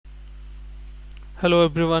Hello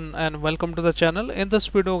everyone and welcome to the channel. In this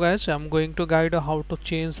video guys, I'm going to guide you how to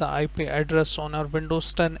change the IP address on our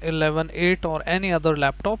Windows 10, 11, 8 or any other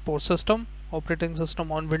laptop or system, operating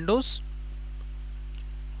system on Windows.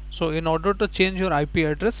 So in order to change your IP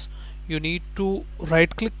address, you need to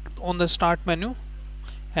right click on the start menu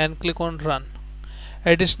and click on run.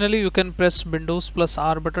 Additionally, you can press Windows plus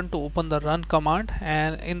R button to open the run command,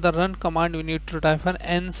 and in the run command you need to type an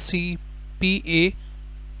ncpa.cpl.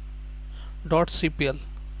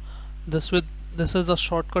 This is the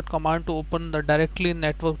shortcut command to open the directly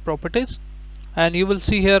network properties, and you will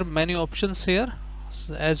see here many options here,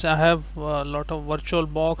 as I have a lot of virtual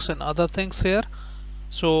box and other things here.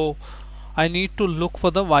 So I need to look for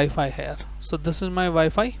the Wi-Fi here. So this is my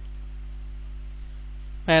Wi-Fi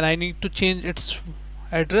and I need to change its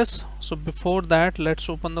address. So before that, let's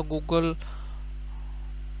open the Google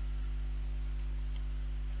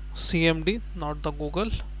CMD, not the Google,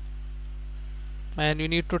 and you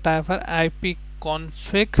need to type her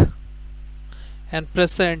ipconfig and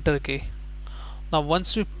press the enter key. Now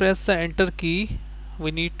once we press the enter key,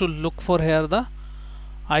 we need to look for here the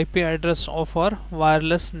IP address of our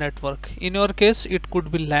wireless network. In your case it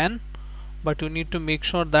could be LAN, but you need to make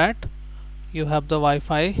sure that you have the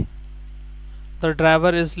Wi-Fi. The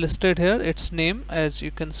driver is listed here, its name, as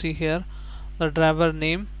you can see here, the driver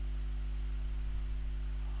name.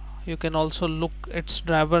 You can also look its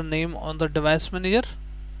driver name on the device manager.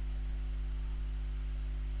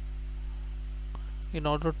 In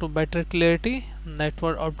order to better clarity,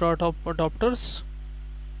 network adapters,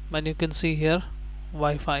 and you can see here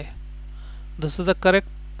Wi-Fi. This is the correct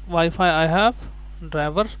Wi-Fi I have,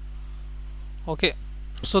 driver. Okay,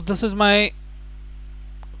 so this is my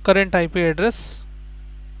current IP address.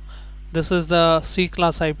 This is the C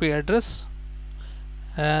class IP address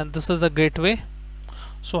and this is the gateway.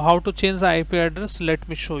 So how to change the IP address, let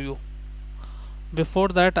me show you. Before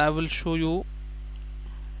that, I will show you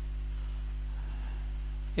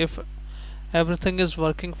if everything is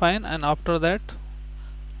working fine, and after that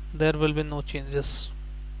there will be no changes.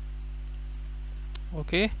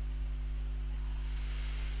 Okay,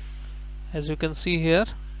 as you can see here,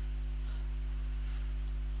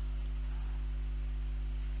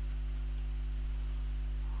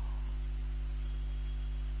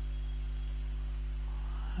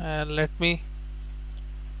 and let me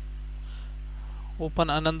open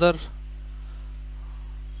another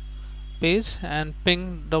page and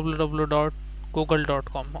ping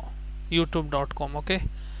www.google.com, youtube.com. okay,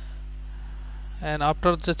 and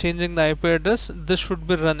after the changing the IP address, this should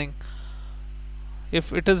be running.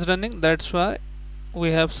 If it is running, that's why we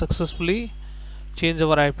have successfully changed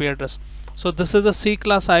our IP address. So this is the C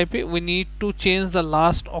class IP. We need to change the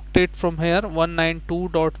last octet from here,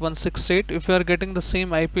 192.168. If you are getting the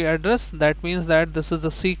same IP address, that means that this is the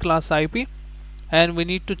C class IP, and we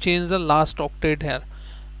need to change the last octet here.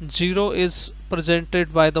 0 is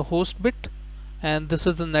presented by the host bit and this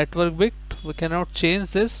is the network bit. We cannot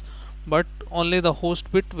change this, but only the host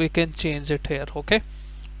bit we can change it here. Okay,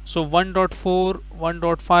 so 1.4,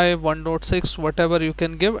 1.5, 1.6, whatever you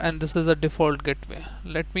can give, and this is the default gateway.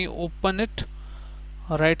 Let me open it,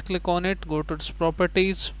 right click on it, go to its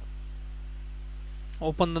properties,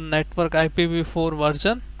 open the network IPv4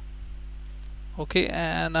 version. Okay,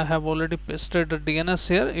 and I have already pasted the DNS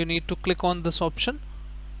here. You need to click on this option,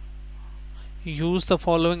 use the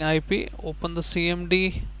following IP, open the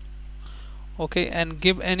CMD, okay, and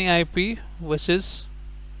give any IP which is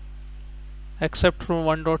except from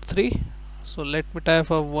 1.3. so let me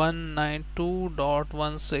type a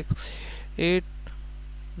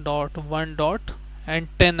 192.168.1. and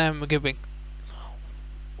 10 I am giving.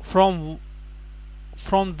 From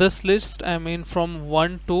this list, I mean from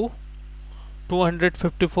 1 to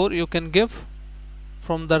 254, you can give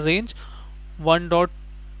from the range.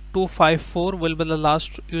 1.254 will be the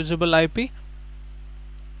last usable IP,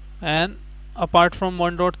 and apart from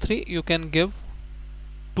 1.3 you can give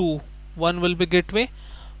 2. One will be gateway,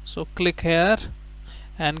 so click here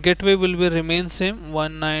and gateway will be remain same,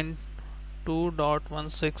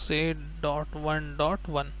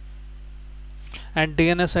 192.168.1.1, and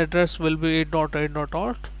DNS address will be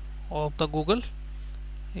 8.8.8 of the Google,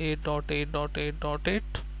 8.8.8.8,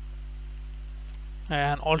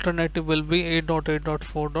 and alternative will be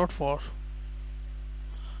 8.8.4.4,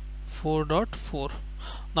 4.4.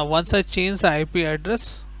 Now once I change the IP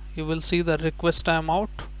address, you will see the request timeout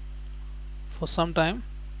for some time.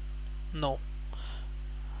 No,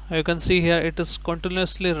 you can see here it is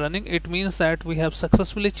continuously running. It means that we have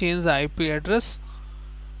successfully changed the IP address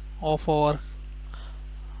of our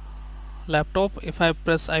laptop. If I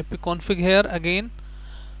press ipconfig here again,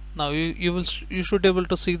 Now you should able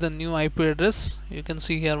to see the new IP address. You can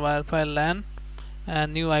see here Wi-Fi LAN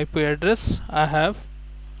and new IP address I have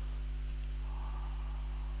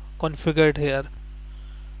configured here.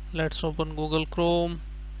 Let's open Google Chrome.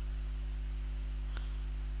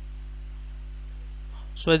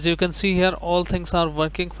 So as you can see here, all things are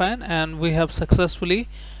working fine and we have successfully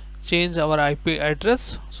changed our IP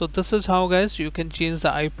address. So this is how guys you can change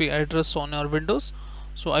the IP address on your Windows.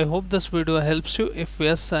 So I hope this video helps you. If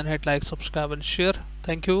yes, then hit like, subscribe and share.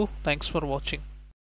 Thank you. Thanks for watching.